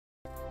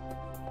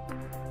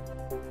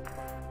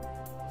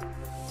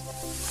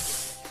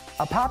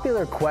A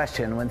popular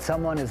question when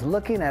someone is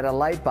looking at a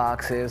light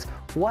box is,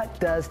 what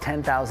does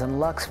 10,000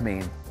 lux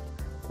mean?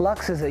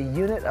 Lux is a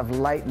unit of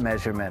light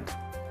measurement.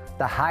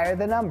 The higher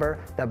the number,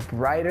 the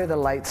brighter the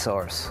light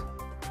source.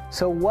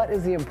 So what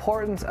is the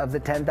importance of the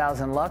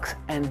 10,000 lux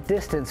and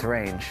distance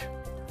range?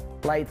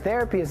 Light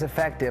therapy is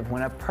effective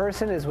when a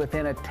person is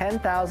within a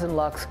 10,000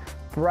 lux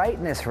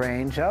brightness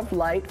range of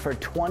light for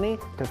 20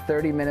 to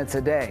 30 minutes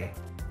a day.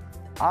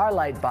 Our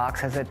light box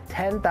has a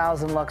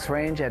 10,000 lux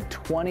range at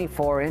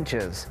 24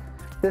 inches.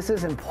 This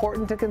is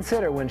important to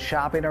consider when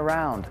shopping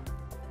around.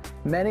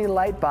 Many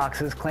light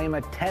boxes claim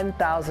a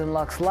 10,000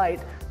 lux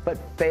light, but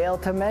fail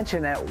to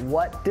mention at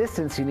what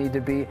distance you need to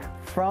be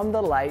from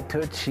the light to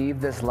achieve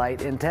this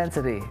light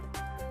intensity.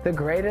 The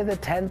greater the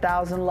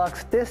 10,000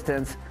 lux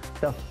distance,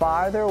 the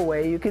farther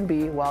away you can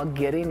be while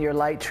getting your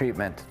light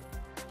treatment.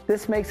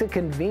 This makes it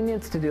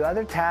convenient to do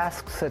other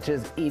tasks such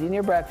as eating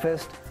your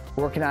breakfast,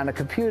 working on a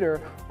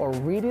computer, or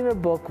reading a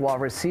book while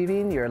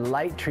receiving your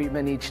light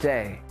treatment each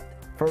day.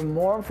 For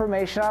more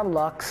information on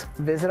Lux,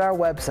 visit our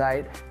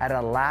website at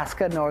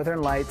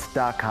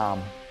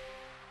alaskanorthernlights.com.